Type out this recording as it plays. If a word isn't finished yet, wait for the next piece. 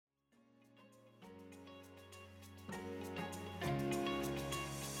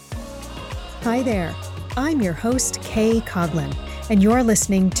Hi there. I'm your host, Kay Coughlin, and you're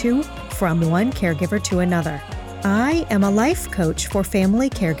listening to From One Caregiver to Another. I am a life coach for family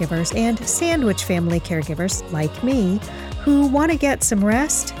caregivers and sandwich family caregivers like me who want to get some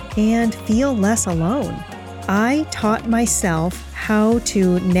rest and feel less alone. I taught myself how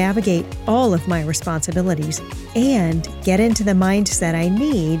to navigate all of my responsibilities and get into the mindset I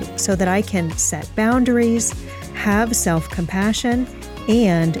need so that I can set boundaries, have self-compassion,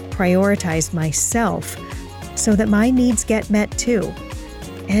 and prioritize myself so that my needs get met too.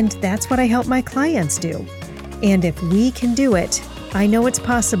 And that's what I help my clients do. And if we can do it, I know it's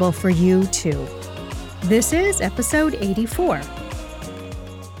possible for you too. This is episode 84.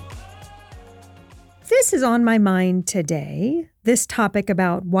 This is on my mind today, this topic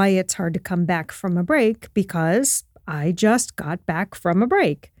about why it's hard to come back from a break, because I just got back from a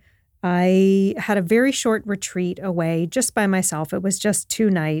break. I had a very short retreat away just by myself. It was just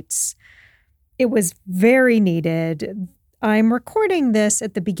 2 nights. It was very needed. I'm recording this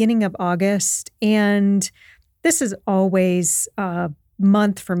at the beginning of August, and this is always a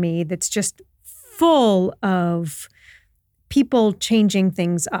month for me that's just full of people changing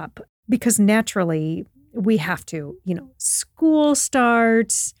things up because naturally we have to. School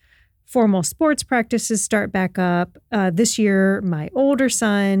starts, formal sports practices start back up. This year, my older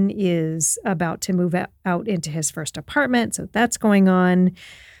son is about to move out into his first apartment, so that's going on.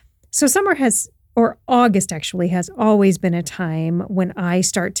 So August actually has always been a time when I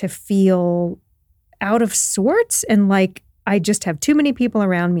start to feel out of sorts and like I just have too many people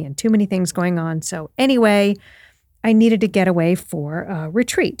around me and too many things going on. So anyway, I needed to get away for a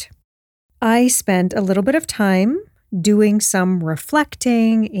retreat. I spent a little bit of time doing some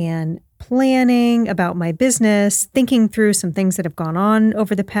reflecting and planning about my business, thinking through some things that have gone on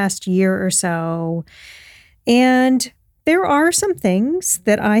over the past year or so. And there are some things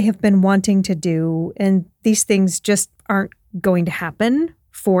that I have been wanting to do, and these things just aren't going to happen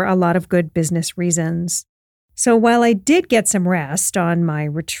for a lot of good business reasons. So while I did get some rest on my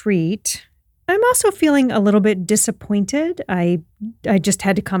retreat, I'm also feeling a little bit disappointed. I just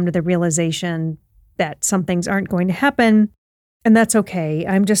had to come to the realization that some things aren't going to happen, and that's okay.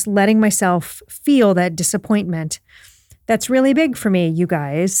 I'm just letting myself feel that disappointment. That's really big for me, you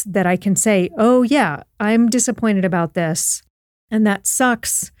guys, that I can say, oh yeah, I'm disappointed about this, and that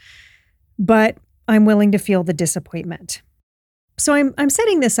sucks, but I'm willing to feel the disappointment. So I'm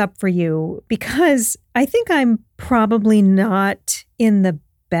setting this up for you because I think I'm probably not in the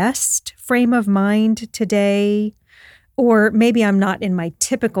best frame of mind today, or maybe I'm not in my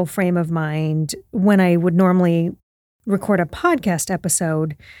typical frame of mind when I would normally record a podcast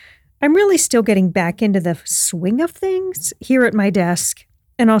episode. I'm really still getting back into the swing of things here at my desk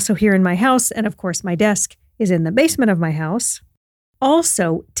and also here in my house. And of course, my desk is in the basement of my house.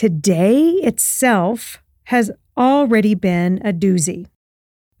 Also, today itself has already been a doozy.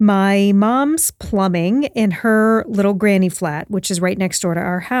 My mom's plumbing in her little granny flat, which is right next door to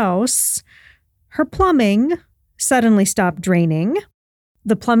our house, her plumbing suddenly stopped draining.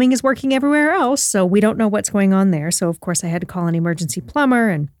 The plumbing is working everywhere else, so we don't know what's going on there. So, of course, I had to call an emergency plumber,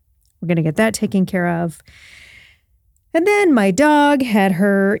 and we're going to get that taken care of. And then my dog had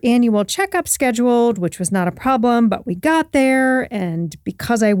her annual checkup scheduled, which was not a problem, but we got there. And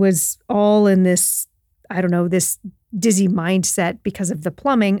because I was all in this, this dizzy mindset because of the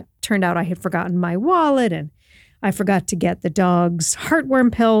plumbing, turned out I had forgotten my wallet and I forgot to get the dog's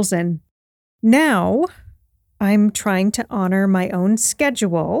heartworm pills. And now I'm trying to honor my own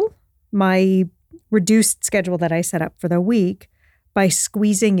schedule, my reduced schedule that I set up for the week, by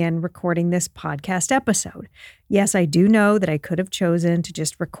squeezing in recording this podcast episode. Yes, I do know that I could have chosen to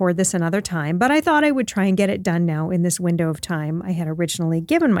just record this another time, but I thought I would try and get it done now in this window of time I had originally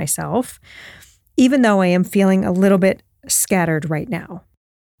given myself, even though I am feeling a little bit scattered right now.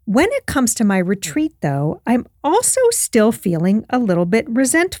 When it comes to my retreat, though, I'm also still feeling a little bit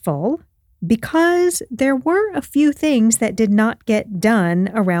resentful because there were a few things that did not get done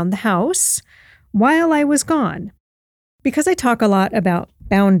around the house while I was gone. Because I talk a lot about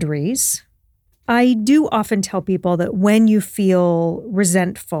boundaries, I do often tell people that when you feel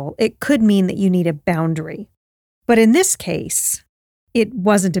resentful, it could mean that you need a boundary. But in this case, it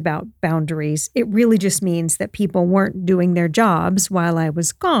wasn't about boundaries. It really just means that people weren't doing their jobs while I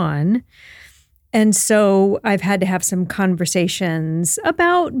was gone. And so I've had to have some conversations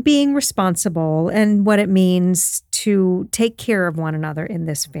about being responsible and what it means to take care of one another in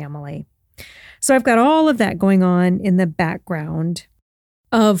this family. So I've got all of that going on in the background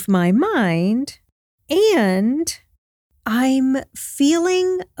of my mind, and I'm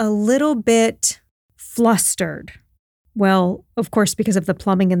feeling a little bit flustered. Well, of course, because of the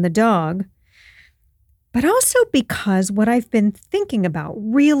plumbing and the dog, but also because what I've been thinking about,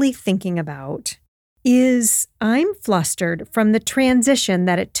 really thinking about, is I'm flustered from the transition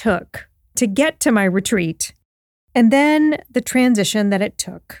that it took to get to my retreat, and then the transition that it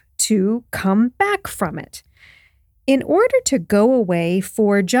took to come back from it. In order to go away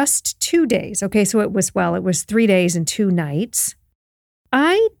for just 2 days, okay, so it was 3 days and 2 nights,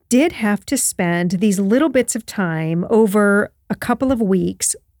 I did have to spend these little bits of time over a couple of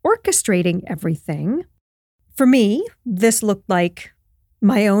weeks orchestrating everything. For me, this looked like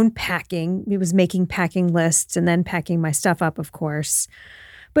my own packing. It was making packing lists and then packing my stuff up, of course.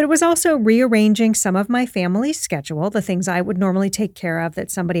 But it was also rearranging some of my family's schedule, the things I would normally take care of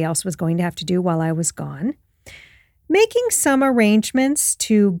that somebody else was going to have to do while I was gone. Making some arrangements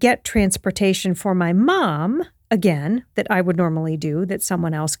to get transportation for my mom, again, that I would normally do, that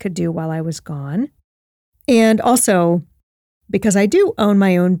someone else could do while I was gone. And also, because I do own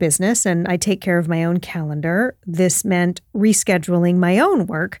my own business and I take care of my own calendar, this meant rescheduling my own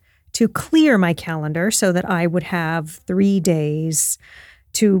work to clear my calendar so that I would have 3 days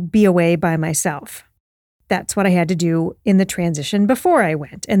to be away by myself. That's what I had to do in the transition before I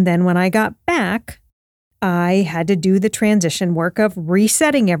went. And then when I got back, I had to do the transition work of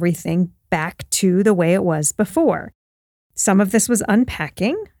resetting everything back to the way it was before. Some of this was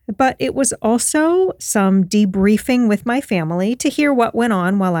unpacking, but it was also some debriefing with my family to hear what went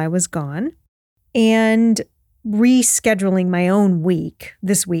on while I was gone and rescheduling my own week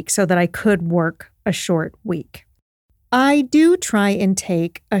this week so that I could work a short week. I do try and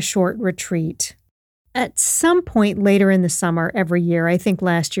take a short retreat at some point later in the summer every year. I think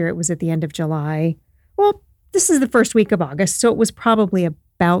last year it was at the end of July. Well, this is the first week of August, so it was probably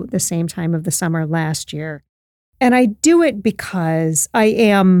about the same time of the summer last year. And I do it because I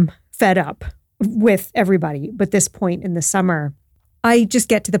am fed up with everybody. But this point in the summer, I just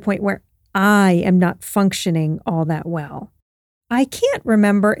get to the point where I am not functioning all that well. I can't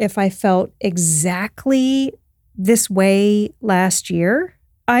remember if I felt exactly this way last year.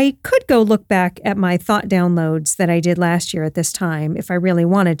 I could go look back at my thought downloads that I did last year at this time if I really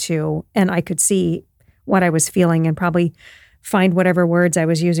wanted to, and I could see what I was feeling and probably find whatever words I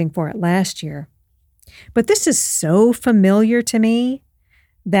was using for it last year. But this is so familiar to me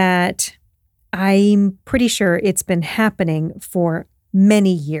that I'm pretty sure it's been happening for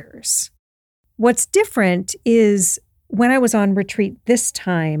many years. What's different is when I was on retreat this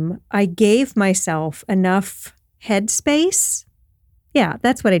time, I gave myself enough headspace. Yeah,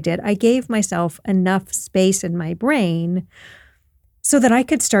 that's what I did. I gave myself enough space in my brain so that I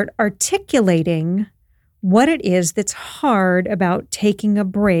could start articulating what it is that's hard about taking a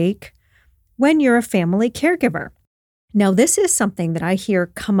break when you're a family caregiver. Now, this is something that I hear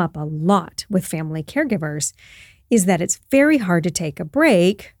come up a lot with family caregivers, is that it's very hard to take a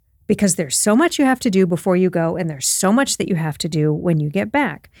break because there's so much you have to do before you go, and there's so much that you have to do when you get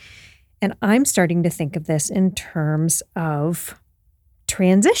back. And I'm starting to think of this in terms of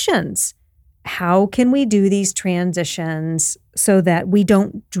transitions. How can we do these transitions so that we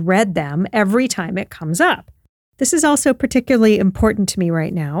don't dread them every time it comes up? This is also particularly important to me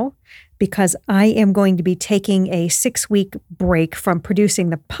right now because I am going to be taking a 6-week break from producing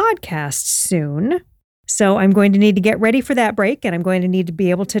the podcast soon. So I'm going to need to get ready for that break, and I'm going to need to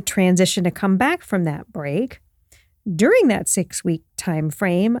be able to transition to come back from that break. During that 6-week time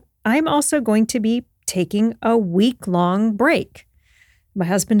frame, I'm also going to be taking a week-long break. My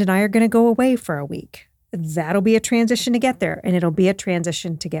husband and I are going to go away for a week. That'll be a transition to get there, and it'll be a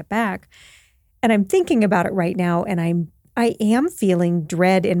transition to get back. And I'm thinking about it right now, and I am feeling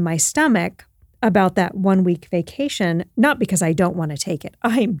dread in my stomach about that 1-week vacation, not because I don't want to take it.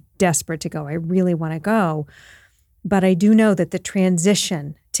 I'm desperate to go. I really want to go. But I do know that the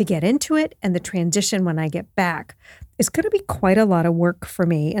transition to get into it and the transition when I get back is going to be quite a lot of work for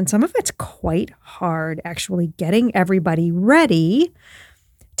me. And some of it's quite hard, actually getting everybody ready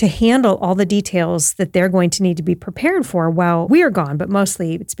to handle all the details that they're going to need to be prepared for while we are gone. But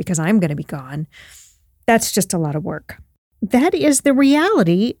mostly it's because I'm going to be gone. That's just a lot of work. That is the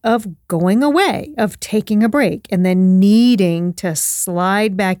reality of going away, of taking a break, and then needing to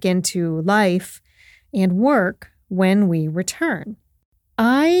slide back into life and work when we return.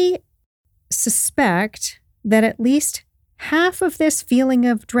 I suspect that at least half of this feeling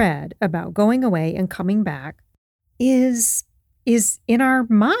of dread about going away and coming back is in our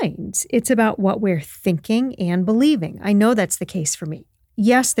minds. It's about what we're thinking and believing. I know that's the case for me.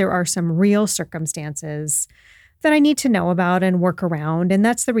 Yes, there are some real circumstances that I need to know about and work around, and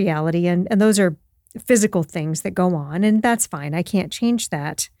that's the reality, and those are physical things that go on, and that's fine. I can't change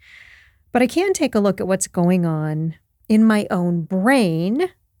that. But I can take a look at what's going on in my own brain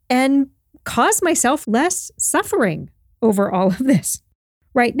and cause myself less suffering over all of this.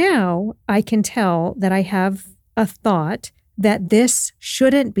 Right now, I can tell that I have a thought that this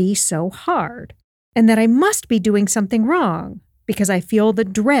shouldn't be so hard and that I must be doing something wrong because I feel the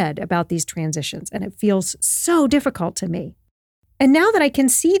dread about these transitions and it feels so difficult to me. And now that I can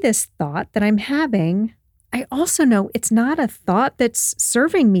see this thought that I'm having, I also know it's not a thought that's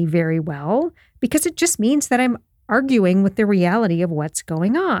serving me very well because it just means that I'm arguing with the reality of what's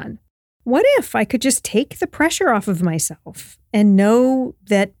going on. What if I could just take the pressure off of myself and know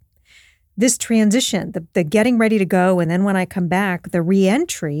that this transition, the getting ready to go, and then when I come back, the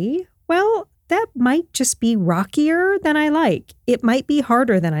re-entry, well, that might just be rockier than I like. It might be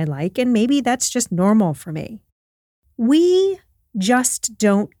harder than I like, and maybe that's just normal for me. We just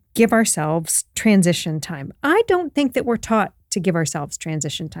don't give ourselves transition time. I don't think that we're taught to give ourselves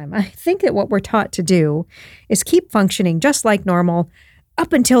transition time. I think that what we're taught to do is keep functioning just like normal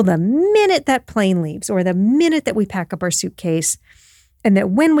up until the minute that plane leaves or the minute that we pack up our suitcase, and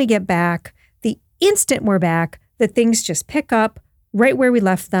that when we get back, the instant we're back, that things just pick up right where we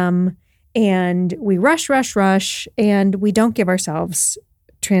left them, and we rush, and we don't give ourselves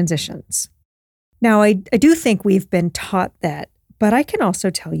transitions. Now, I do think we've been taught that, but I can also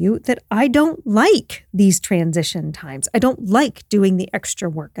tell you that I don't like these transition times. I don't like doing the extra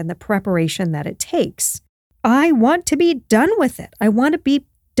work and the preparation that it takes. I want to be done with it. I want to be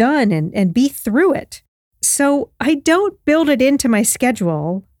done and be through it. So I don't build it into my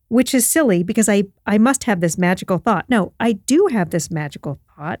schedule, which is silly because I must have this magical thought. No, I do have this magical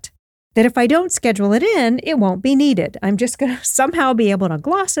thought that if I don't schedule it in, it won't be needed. I'm just going to somehow be able to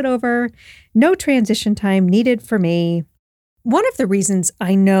gloss it over. No transition time needed for me. One of the reasons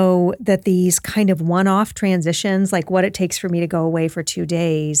I know that these kind of one-off transitions, like what it takes for me to go away for 2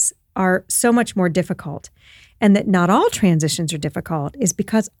 days, are so much more difficult, and that not all transitions are difficult, is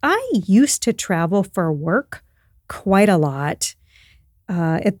because I used to travel for work quite a lot.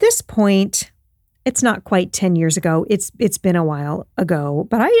 At this point, it's not quite 10 years ago. It's been a while ago,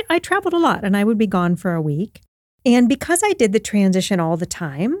 but I traveled a lot and I would be gone for a week. And because I did the transition all the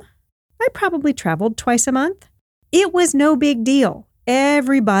time, I probably traveled twice a month. It was no big deal.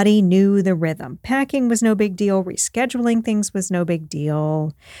 Everybody knew the rhythm. Packing was no big deal. Rescheduling things was no big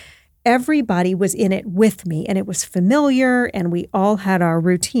deal. Everybody was in it with me, and it was familiar, and we all had our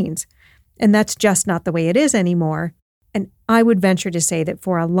routines. And that's just not the way it is anymore. And I would venture to say that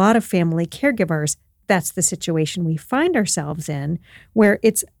for a lot of family caregivers, that's the situation we find ourselves in, where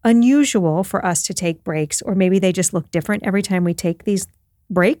it's unusual for us to take breaks, or maybe they just look different every time we take these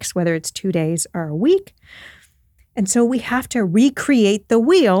breaks, whether it's 2 days or a week. And so we have to recreate the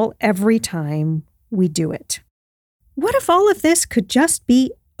wheel every time we do it. What if all of this could just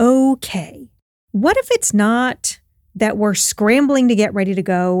be okay? What if it's not that we're scrambling to get ready to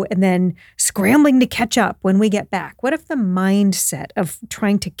go and then scrambling to catch up when we get back? What if the mindset of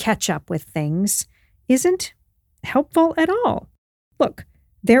trying to catch up with things isn't helpful at all? Look,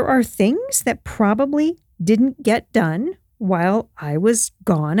 there are things that probably didn't get done while I was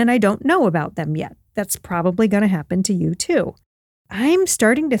gone, and I don't know about them yet. That's probably going to happen to you too. I'm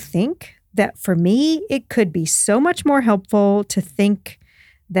starting to think that for me, it could be so much more helpful to think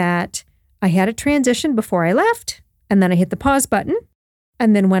that I had a transition before I left, and then I hit the pause button.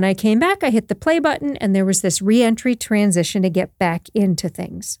 And then when I came back, I hit the play button, and there was this re-entry transition to get back into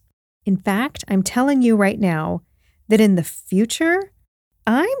things. In fact, I'm telling you right now that in the future,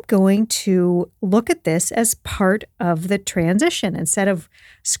 I'm going to look at this as part of the transition instead of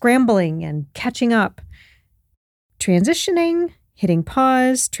scrambling and catching up. Transitioning, hitting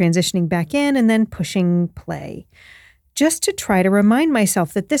pause, transitioning back in, and then pushing play. Just to try to remind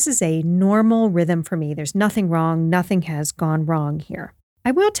myself that this is a normal rhythm for me. There's nothing wrong. Nothing has gone wrong here.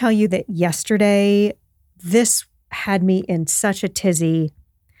 I will tell you that yesterday, this had me in such a tizzy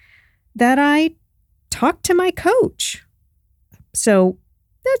that I talked to my coach. So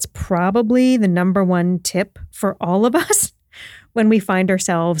that's probably the number one tip for all of us when we find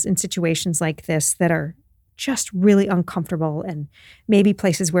ourselves in situations like this that are just really uncomfortable and maybe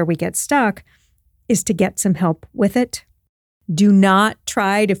places where we get stuck, is to get some help with it. Do not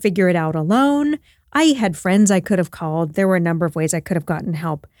try to figure it out alone. I had friends I could have called. There were a number of ways I could have gotten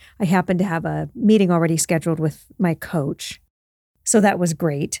help. I happened to have a meeting already scheduled with my coach, so that was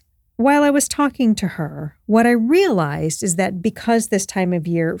great. While I was talking to her, what I realized is that because this time of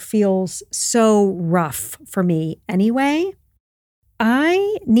year feels so rough for me anyway,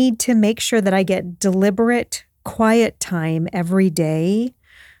 I need to make sure that I get deliberate, quiet time every day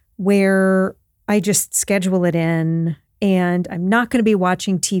where I just schedule it in, and I'm not going to be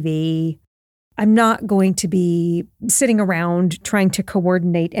watching TV. I'm not going to be sitting around trying to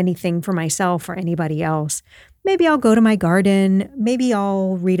coordinate anything for myself or anybody else. Maybe I'll go to my garden. Maybe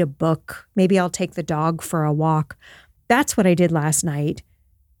I'll read a book. Maybe I'll take the dog for a walk. That's what I did last night.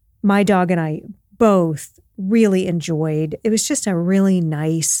 My dog and I both really enjoyed. It was just a really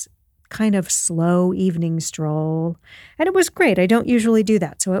nice, kind of slow evening stroll. And it was great. I don't usually do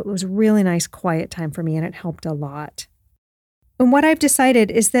that. So it was a really nice, quiet time for me, and it helped a lot. And what I've decided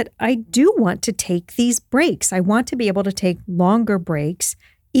is that I do want to take these breaks. I want to be able to take longer breaks,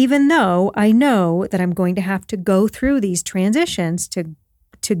 even though I know that I'm going to have to go through these transitions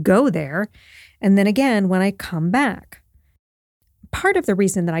to go there. And then again, when I come back. Part of the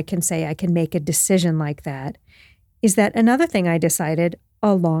reason that I can say I can make a decision like that is that another thing I decided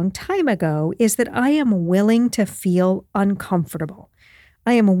a long time ago is that I am willing to feel uncomfortable.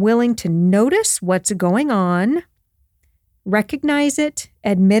 I am willing to notice what's going on, recognize it,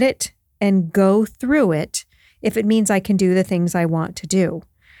 admit it, and go through it if it means I can do the things I want to do.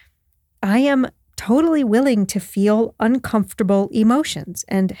 I am totally willing to feel uncomfortable emotions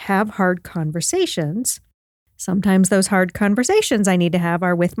and have hard conversations. Sometimes those hard conversations I need to have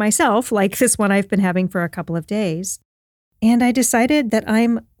are with myself, like this one I've been having for a couple of days. And I decided that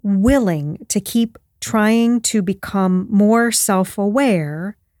I'm willing to keep trying to become more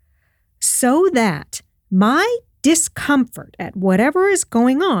self-aware so that my discomfort at whatever is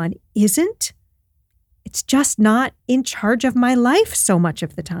going on it's just not in charge of my life so much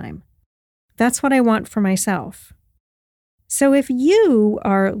of the time. That's what I want for myself. So if you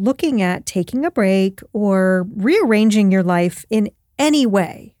are looking at taking a break or rearranging your life in any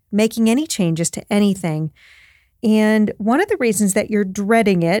way, making any changes to anything, and one of the reasons that you're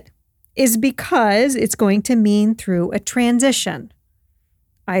dreading it is because it's going to mean through a transition,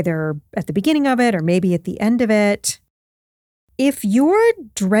 either at the beginning of it or maybe at the end of it. If you're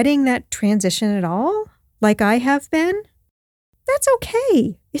dreading that transition at all, like I have been, that's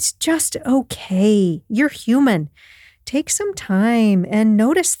okay. It's just okay. You're human. Take some time and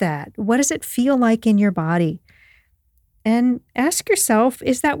notice that. What does it feel like in your body? And ask yourself,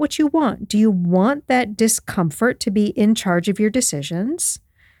 is that what you want? Do you want that discomfort to be in charge of your decisions?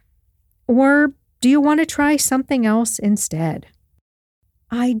 Or do you want to try something else instead?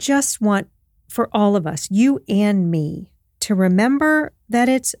 I just want for all of us, you and me, to remember that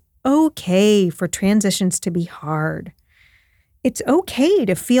it's okay for transitions to be hard. It's okay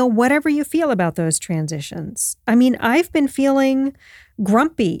to feel whatever you feel about those transitions. I mean, I've been feeling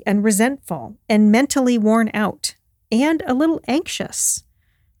grumpy and resentful and mentally worn out and a little anxious.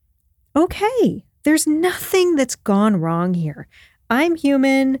 Okay, there's nothing that's gone wrong here. I'm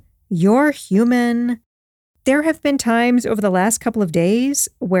human. You're human. There have been times over the last couple of days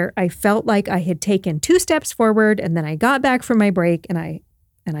where I felt like I had taken 2 steps forward and then I got back from my break and I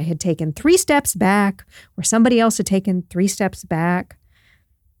had taken 3 steps back, or somebody else had taken 3 steps back.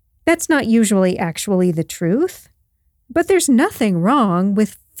 That's not usually actually the truth, but there's nothing wrong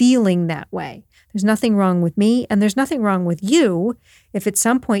with feeling that way. There's nothing wrong with me, and there's nothing wrong with you if at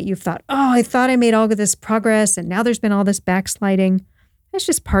some point you've thought, oh, I thought I made all of this progress, and now there's been all this backsliding. That's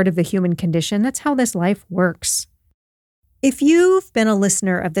just part of the human condition. That's how this life works. If you've been a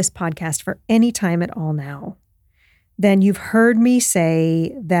listener of this podcast for any time at all now, then you've heard me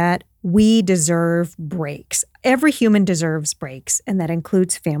say that we deserve breaks. Every human deserves breaks, and that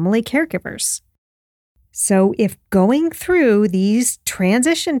includes family caregivers. So if going through these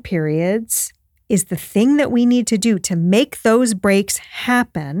transition periods is the thing that we need to do to make those breaks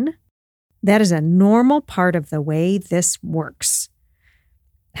happen, that is a normal part of the way this works.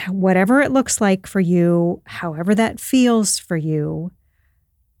 Whatever it looks like for you, however that feels for you,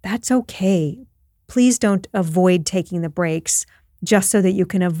 that's okay. Please don't avoid taking the breaks just so that you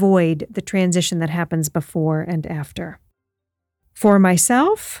can avoid the transition that happens before and after. For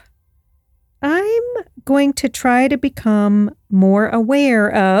myself, I'm going to try to become more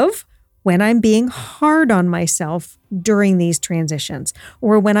aware of when I'm being hard on myself during these transitions,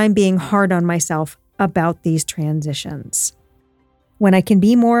 or when I'm being hard on myself about these transitions. When I can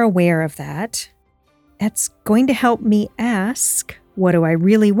be more aware of that, it's going to help me ask, what do I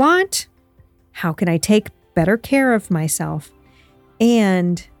really want? How can I take better care of myself?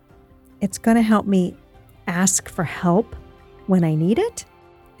 And it's going to help me ask for help when I need it.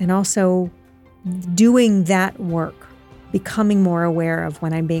 And also doing that work, becoming more aware of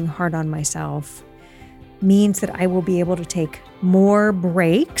when I'm being hard on myself, means that I will be able to take more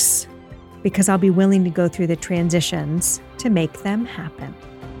breaks because I'll be willing to go through the transitions to make them happen.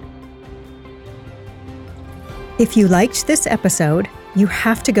 If you liked this episode, You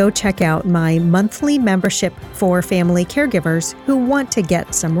have to go check out my monthly membership for family caregivers who want to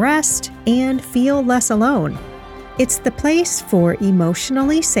get some rest and feel less alone. It's the place for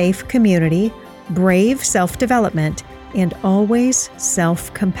emotionally safe community, brave self-development, and always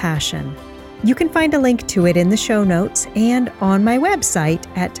self-compassion. You can find a link to it in the show notes and on my website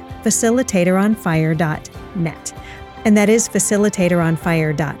at facilitatoronfire.net. And that is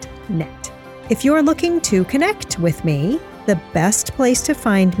facilitatoronfire.net. If you're looking to connect with me, the best place to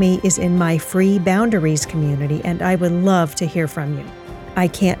find me is in my free Boundaries community, and I would love to hear from you. I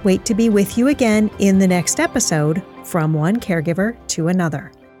can't wait to be with you again in the next episode, From One Caregiver to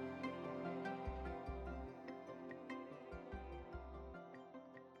Another.